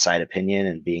outside opinion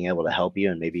and being able to help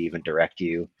you and maybe even direct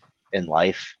you in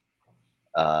life.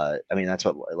 I mean, that's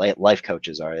what life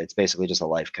coaches are. It's basically just a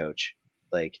life coach.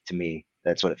 Like, to me,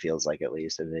 that's what it feels like, at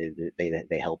least. And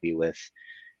they help you with,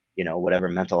 whatever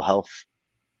mental health,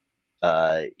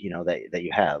 that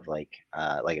you have. Like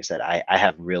I said, I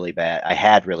had really bad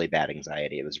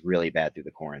anxiety. It was really bad through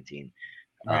the quarantine.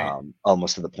 Right.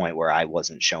 Almost to the point where I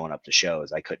wasn't showing up to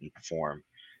shows. I couldn't perform.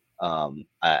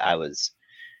 I was,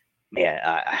 man,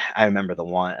 I remember the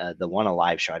one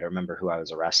Alive show. I don't remember who I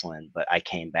was wrestling, but I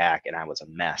came back and I was a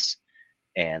mess.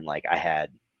 And like I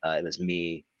had, it was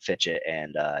me, Fitchett,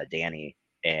 and Danny,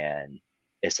 and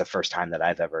it's the first time that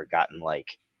I've ever gotten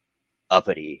like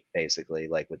uppity, basically,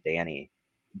 like with Danny.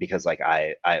 because like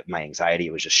my anxiety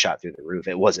was just shot through the roof.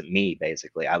 It wasn't me,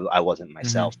 basically. I wasn't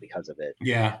myself because of it.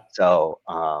 Yeah. So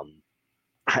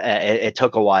it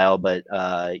took a while, but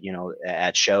you know,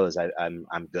 at shows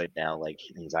I'm good now. Like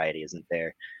anxiety isn't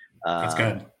there. That's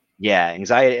good. Yeah,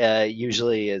 anxiety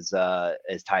usually is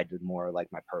tied to more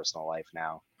like my personal life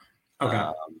now.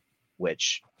 Okay.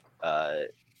 Which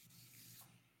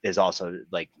is also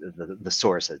like the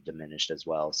source has diminished as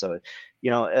well. So, you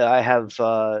know, I have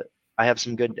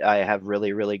some good, I have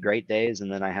really, really great days,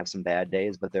 and then I have some bad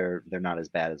days, but they're not as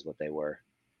bad as what they were.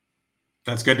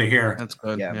 That's good to hear. That's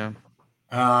good. Yeah.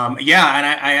 Yeah, and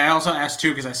I also asked too,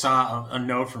 because I saw a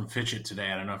note from Fitchett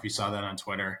today. I don't know if you saw that on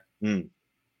Twitter.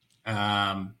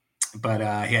 But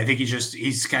I think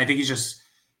he's kind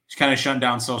of shutting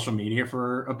down social media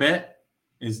for a bit.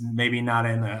 Is maybe not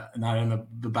in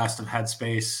the best of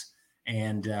headspace,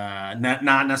 and not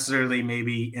necessarily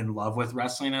maybe in love with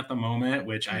wrestling at the moment,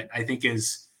 which I think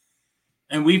is,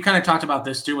 and we've kind of talked about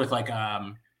this too with like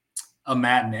a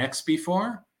Matt Nix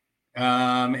before,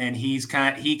 and he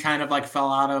kind of like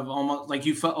fell out of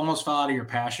almost fell out of your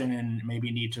passion and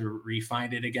maybe need to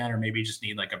re-find it again, or maybe just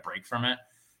need like a break from it.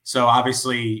 So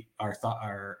obviously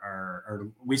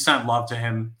we sent love to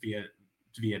him via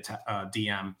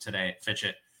DM today,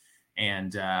 Fitchett,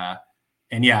 and yeah,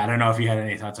 I don't know if you had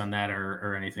any thoughts on that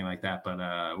or anything like that,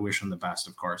 but wish him the best,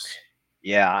 of course.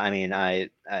 Yeah, I mean, I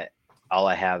all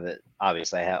I have it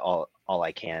obviously I have all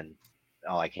I can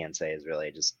say is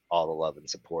really just all the love and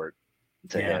support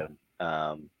to him.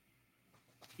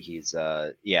 He's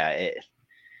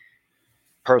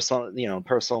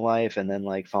personal life, and then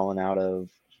like falling out of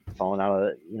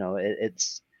you know,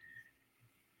 it's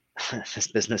this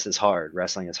business is hard.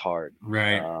 Wrestling is hard,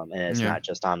 right? And it's not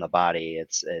just on the body.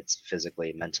 It's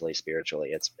physically, mentally, spiritually.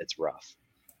 It's rough.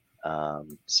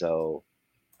 So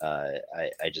I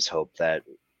just hope that,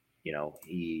 you know,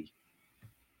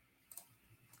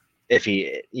 if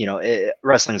he, you know,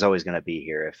 wrestling's always going to be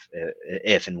here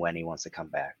if and when he wants to come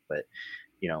back. But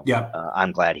you know,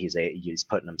 I'm glad he's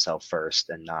putting himself first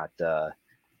and not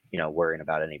you know, worrying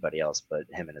about anybody else but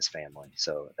him and his family.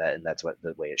 So that's what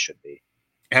the way it should be.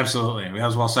 Absolutely. That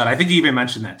was well said. I think he even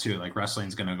mentioned that too. Like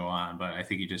wrestling's going to go on, but I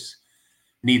think he just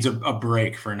needs a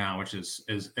break for now, which is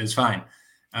fine.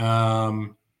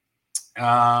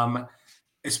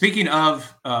 Speaking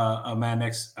of Matt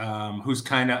Nix, who's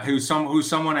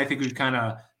someone I think we've kind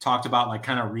of talked about, like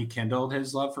kind of rekindled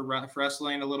his love for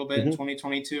wrestling a little bit in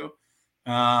 2022.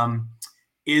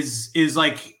 Is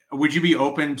like, would you be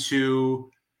open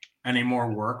to any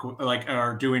more work, like,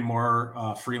 or doing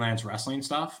more freelance wrestling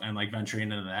stuff and like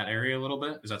venturing into that area a little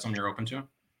bit? Is that something you're open to?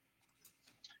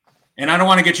 And I don't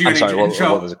want to get you in trouble.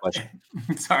 What was the question?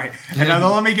 Sorry. And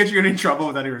don't let me get you in trouble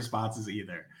with any responses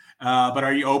either. But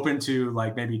are you open to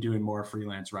like maybe doing more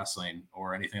freelance wrestling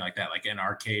or anything like that, like an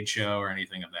arcade show or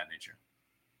anything of that nature?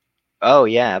 Oh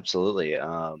yeah, absolutely.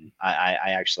 I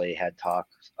actually had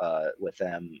talks with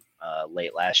them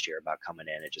late last year about coming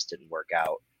in. It just didn't work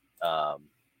out.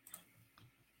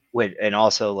 And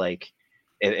also like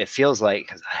it feels like,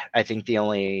 because I think the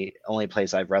only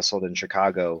place I've wrestled in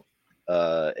Chicago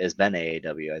has been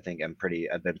AAW. I think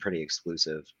I've been pretty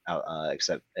exclusive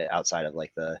except outside of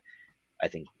like I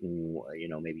think, you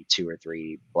know, maybe 2 or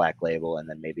 3 Black Label and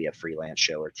then maybe a freelance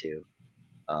show or 2.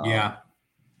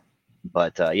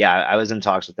 But I was in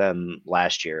talks with them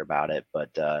last year about it, but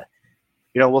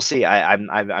you know, we'll see. I've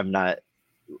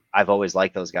always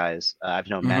liked those guys. I've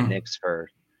known Matt Nix for,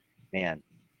 man,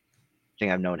 I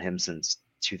think I've known him since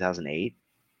 2008.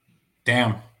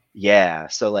 Damn. Yeah.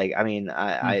 So like, I mean,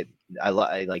 I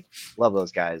love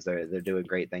those guys. They're doing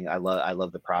great things. I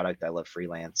love the product. I love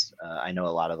freelance. I know a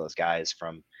lot of those guys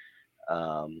from,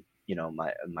 you know,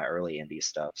 my early indie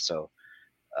stuff. So,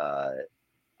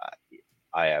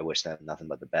 I wish them nothing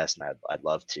but the best, and I'd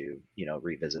love to, you know,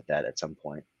 revisit that at some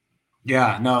point.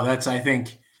 Yeah, no, that's, I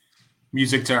think,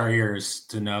 music to our ears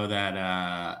to know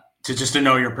that, to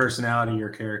know your personality, your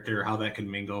character, how that can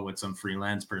mingle with some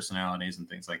freelance personalities and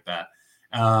things like that.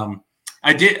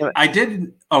 I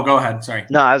did. Oh, go ahead. Sorry.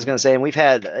 No, I was going to say, and we've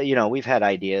had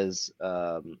ideas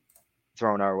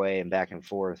thrown our way and back and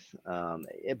forth.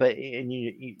 But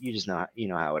you just know, you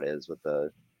know how it is with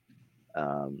the,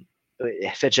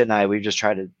 Fitchett and I, we've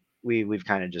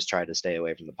kind of just tried to stay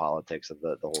away from the politics of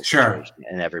the whole situation.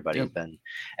 And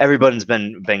everybody's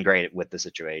been great with the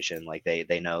situation. Like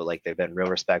they know, like they've been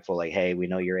real respectful. Like, hey, we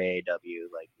know you're AAW,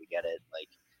 like we get it, like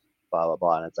blah blah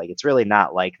blah. And it's like, it's really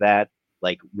not like that.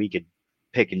 Like we could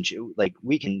pick and choose. Like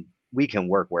we can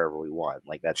work wherever we want.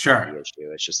 Like that's not the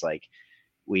issue. It's just like,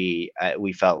 we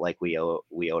felt like we owed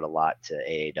a lot to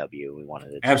AAW. We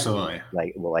wanted it to Absolutely.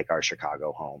 be like our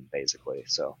Chicago home, basically.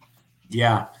 So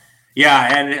yeah,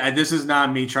 and this is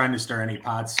not me trying to stir any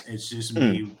pots. It's just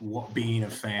me being a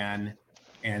fan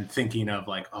and thinking of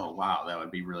like, oh wow, that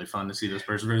would be really fun to see this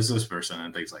person versus this person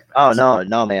and things like that. Oh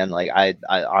no, man! Like I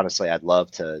honestly, I'd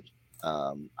love to.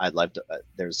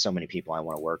 There's so many people I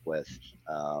want to work with,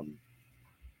 or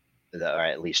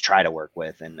at least try to work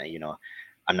with, and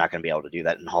I'm not going to be able to do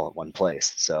that in all at one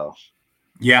place. So,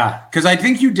 yeah, because I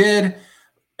think you did.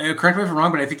 Correct me if I'm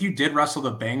wrong, but I think you did wrestle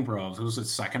the Bang Bros. It was a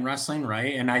second wrestling,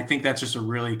 right? And I think that's just a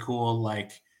really cool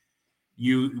like.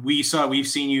 We've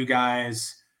seen you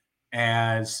guys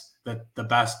as the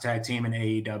best tag team in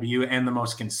AEW and the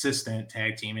most consistent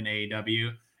tag team in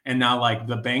AEW, and now like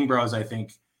the Bang Bros, I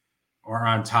think, are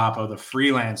on top of the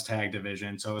freelance tag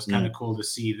division. So it was kind of cool to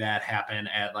see that happen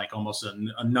at like almost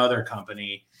another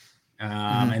company.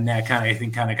 And that I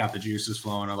think got the juices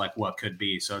flowing of like what could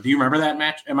be. So do you remember that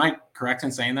match? Am I correct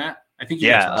in saying that? I think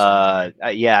I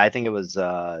think it was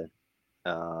not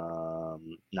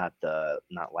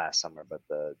last summer, but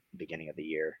the beginning of the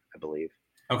year, I believe.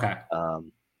 Okay.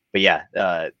 But yeah,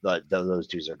 those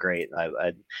dudes are great.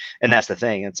 And that's the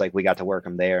thing. It's like we got to work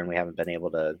them there, and we haven't been able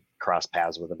to cross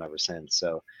paths with them ever since.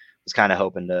 So I was kind of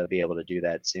hoping to be able to do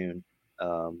that soon.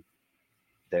 I'm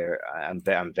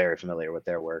very familiar with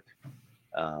their work.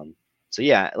 So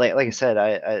yeah, like I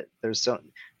said, there's so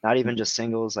not even just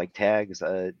singles like tags.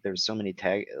 There's so many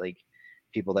tag like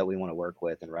people that we want to work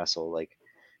with and wrestle. Like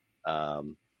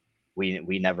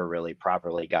we never really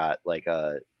properly got like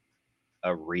a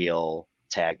real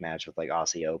tag match with like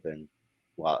Aussie Open.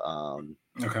 Well,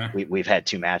 okay. We've had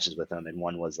 2 matches with them, and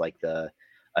one was like the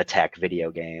Attack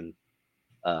video game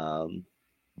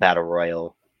battle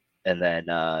royal, and then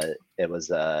it was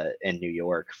in New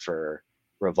York for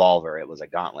Revolver. It was a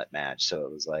gauntlet match, so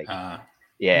it was like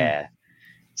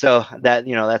so that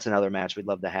that's another match we'd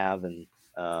love to have. And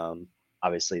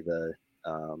obviously the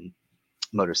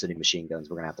Motor City Machine Guns,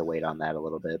 we're gonna have to wait on that a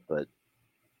little bit, but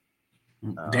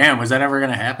damn, was that ever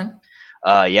gonna happen?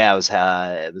 Yeah, it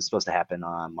was supposed to happen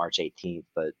on March 18th,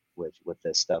 but with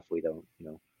this stuff we don't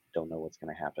know what's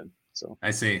gonna happen. So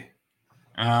I see.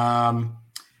 I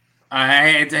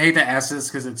hate to ask this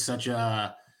because it's such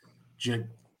a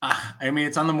I mean,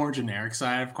 it's on the more generic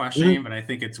side of questioning, but I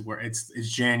think it's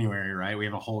January, right? We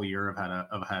have a whole year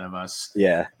ahead of us.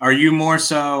 Yeah. Are you more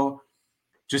so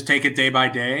just take it day by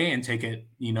day and take it,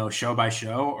 show by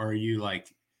show, or are you like,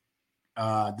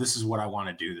 this is what I want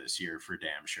to do this year for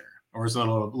damn sure, or is it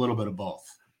a little bit of both?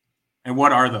 And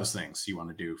what are those things you want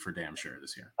to do for damn sure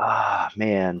this year?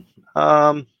 Man.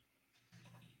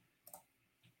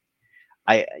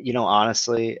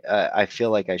 Honestly, I feel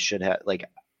like I should have like.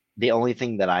 The only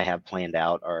thing that I have planned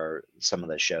out are some of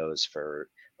the shows for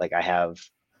like I have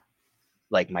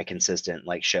like my consistent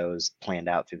like shows planned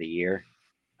out through the year.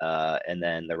 And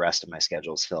then the rest of my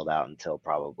schedule is filled out until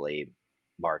probably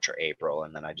March or April.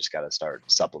 And then I just got to start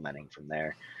supplementing from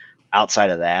there.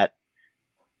 Outside of that,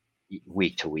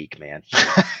 week to week, man.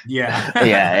 Yeah.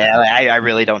 I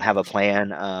really don't have a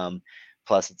plan.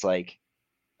 Plus it's like,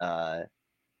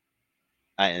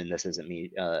 and this isn't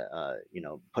me,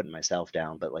 putting myself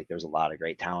down, but like there's a lot of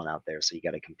great talent out there, so you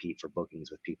got to compete for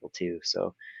bookings with people too.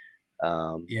 So,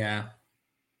 yeah,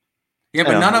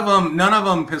 but none of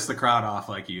them piss the crowd off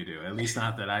like you do. At least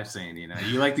not that I've seen.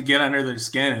 You like to get under their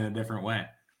skin in a different way.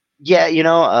 Yeah,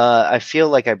 I feel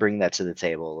like I bring that to the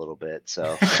table a little bit.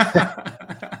 So,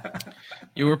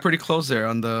 you were pretty close there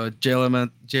on the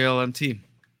JLM team.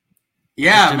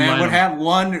 Yeah, man. What happened?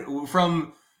 One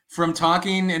from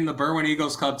talking in the Berwyn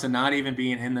Eagles Club to not even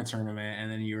being in the tournament,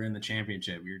 and then you were in the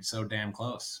championship. You're so damn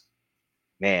close,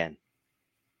 man.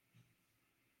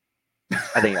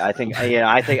 I think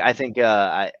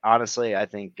honestly,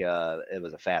 it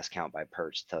was a fast count by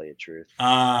Perch, to tell you the truth.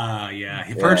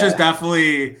 Yeah. Perch is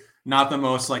definitely not the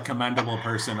most like commendable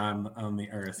person on the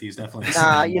earth. He's definitely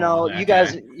you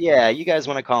guys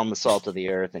want to call him the salt of the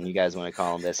earth, and you guys want to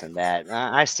call him this and that.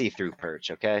 I see through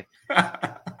Perch, okay?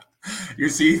 You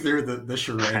see through the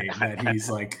charade that he's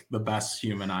like the best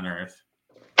human on earth.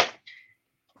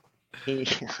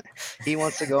 He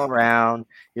wants to go around,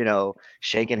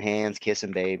 shaking hands,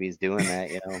 kissing babies, doing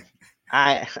that,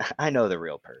 I know the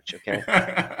real Perch, okay?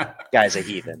 Guy's a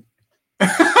heathen.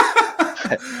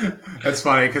 That's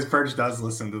funny because Perch does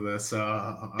listen to this, so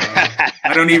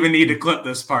I don't even need to clip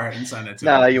this part and send it to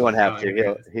him. No, you won't have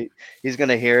to. He's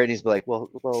gonna hear it and he's like,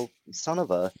 well, son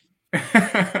of a.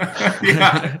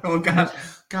 Yeah. Oh gosh.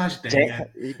 Gosh dang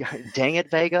Dang it,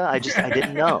 Vega! I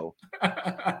didn't know.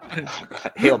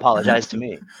 He'll apologize to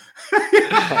me.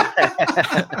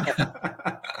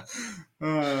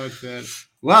 Oh shit.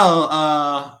 Well,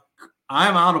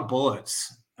 I'm out of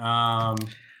bullets.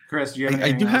 Chris, do you have I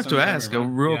anything do else have to on your ask a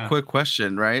mind? real Yeah. quick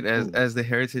question, right? As the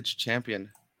Heritage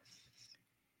champion,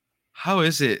 how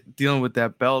is it dealing with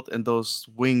that belt and those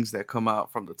wings that come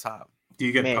out from the top? Do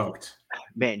you get poked?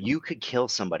 Man, you could kill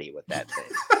somebody with that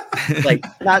thing. Like,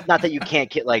 not that you can't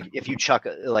kill. Like, if you chuck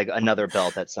like another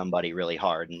belt at somebody really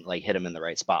hard and like hit them in the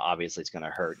right spot, obviously it's gonna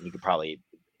hurt, and you could probably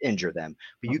injure them.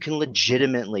 But you can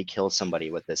legitimately kill somebody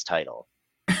with this title.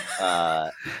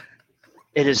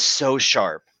 It is so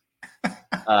sharp.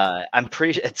 I'm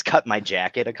pretty. It's cut my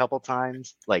jacket a couple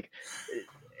times. Like,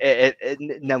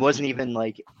 that wasn't even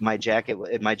like my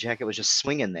jacket. My jacket was just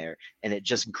swinging there, and it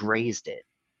just grazed it,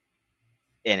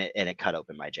 and it cut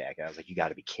open my jacket. I was like, "You got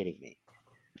to be kidding me!"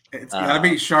 It's gotta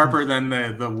be sharper than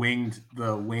the winged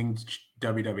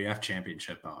WWF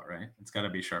Championship belt, right? It's gotta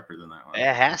be sharper than that one.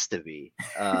 It has to be.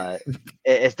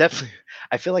 It's definitely.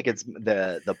 I feel like it's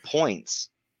the points.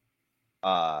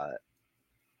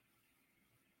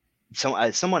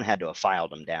 Someone had to have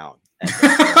filed them down.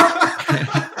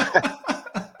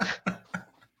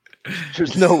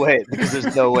 There's no way, because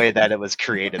there's no way that it was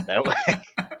created that way.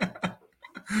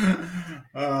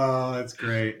 Oh, that's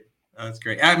great. That's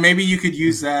great. Maybe you could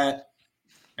use that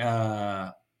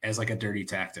as like a dirty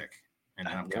tactic. And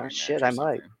shit, I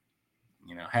might.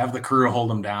 You know, have the crew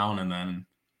hold them down and then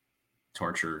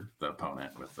torture the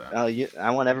opponent with that.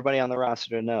 I want everybody on the roster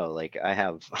to know, like,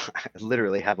 I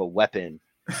literally have a weapon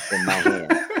in my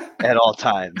hand at all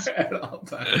times. At all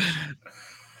times.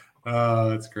 Oh,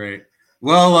 that's great.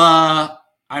 Well,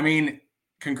 I mean,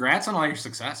 congrats on all your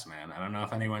success, man. I don't know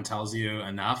if anyone tells you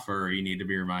enough or you need to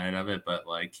be reminded of it, but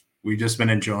like, we've just been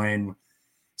enjoying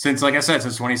since, like I said,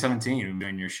 since 2017, we've been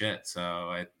doing your shit. So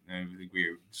I think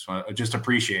we just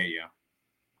appreciate you.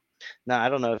 No, I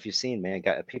don't know if you've seen, man.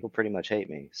 People pretty much hate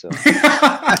me. So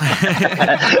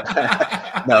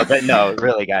no,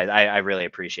 really, guys, I really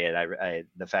appreciate it.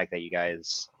 The fact that you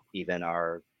guys even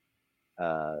are,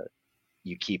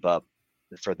 you keep up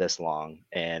for this long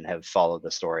and have followed the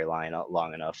storyline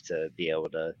long enough to be able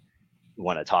to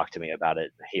want to talk to me about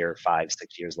it here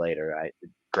 5-6 years later. I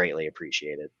greatly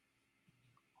appreciate it.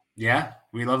 Yeah,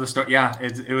 we love the story. Yeah,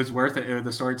 it was worth it.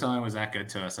 The storytelling was that good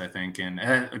to us, I think. And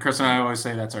Chris and I always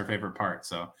say that's our favorite part.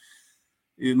 So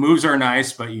moves are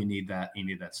nice, but you need that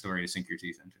story to sink your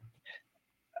teeth into.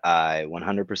 I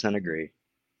 100% agree.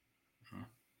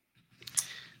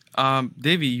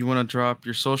 Davey, you want to drop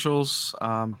your socials?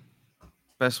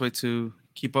 Best way to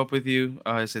keep up with you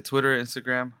is it Twitter,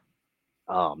 Instagram?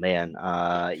 Oh man,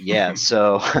 yeah.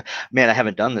 So, man, I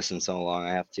haven't done this in so long.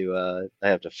 I have to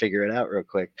figure it out real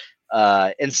quick.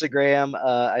 Instagram,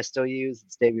 I still use.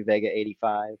 It's Davey Vega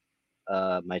 85.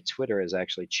 My Twitter has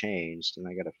actually changed, and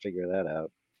I got to figure that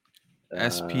out.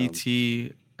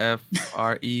 SPTFREV.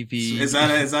 Is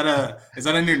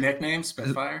that a new nickname,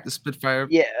 Spitfire? The Spitfire.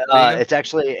 Yeah, it's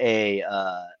actually a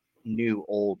new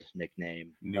old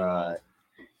nickname.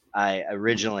 My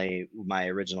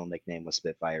original nickname was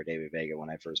Spitfire Davey Vega when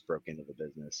I first broke into the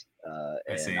business,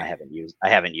 and I haven't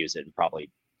used it in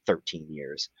probably 13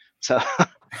 years. So,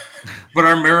 but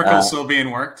are miracles still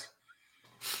being worked?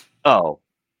 Oh,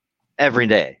 every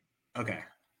day. Okay.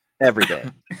 Every day.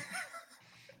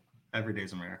 Every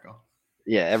day's a miracle.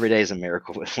 Yeah, every day is a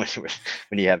miracle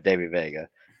when you have Davey Vega.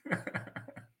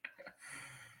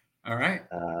 All right.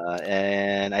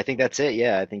 And I think that's it.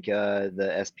 Yeah, I think the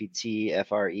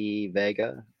SPTFRE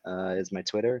Vega is my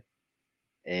Twitter,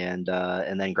 and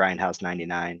then Grindhouse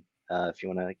 99 if you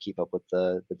want to keep up with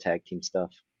the tag team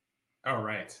stuff. All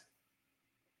right.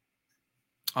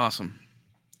 Awesome.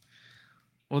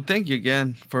 Well, thank you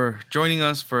again for joining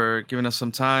us, for giving us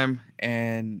some time,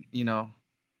 and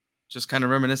just kind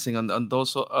of reminiscing on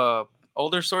those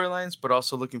older storylines, but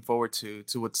also looking forward to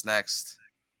what's next.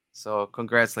 So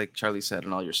congrats, like Charlie said,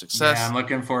 on all your success. Yeah, I'm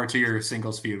looking forward to your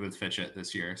singles feud with Fitchett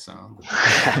this year. So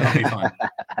that'll be fun.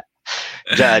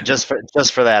 just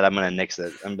for that, I'm gonna nix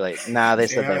it. I'm like, nah, they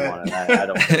said they wanted that. I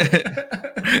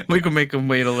don't. We can make them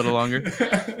wait a little longer.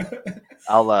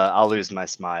 I'll lose my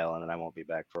smile and then I won't be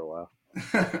back for a while.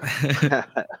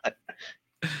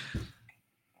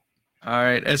 All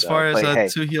right. As far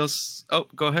as Two Heels,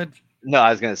 go ahead. No,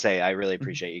 I was gonna say I really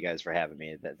appreciate you guys for having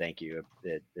me. Thank you.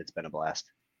 It's been a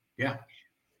blast. Yeah.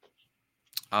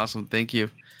 Awesome. Thank you.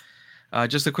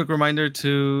 Just a quick reminder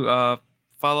to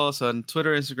follow us on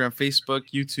Twitter, Instagram,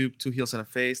 Facebook, YouTube, Two Heels and a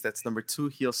Face. That's number 2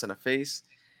 Heels and a Face.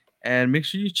 And make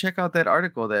sure you check out that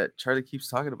article that Charlie keeps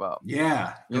talking about.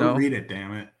 Yeah. Go read it,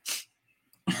 damn it.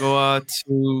 go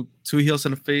to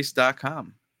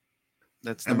twoheelsandafface.com.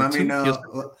 That's And number let me two,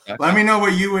 know. Let me know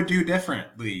what you would do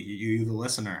differently, you the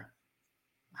listener.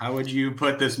 How would you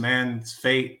put this man's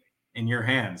fate in your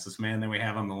hands? This man that we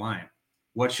have on the line.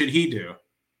 What should he do?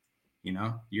 You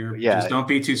know, just don't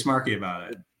be too smarky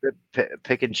about it.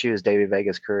 Pick and choose Davey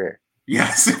Vega's career.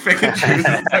 Yes, pick and choose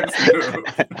the next move.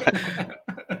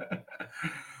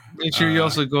 Make sure you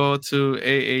also go to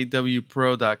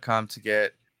aawpro.com to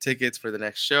get tickets for the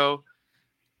next show.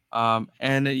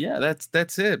 And yeah,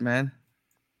 that's it, man.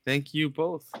 Thank you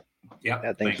both.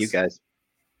 Yeah, Thank you guys.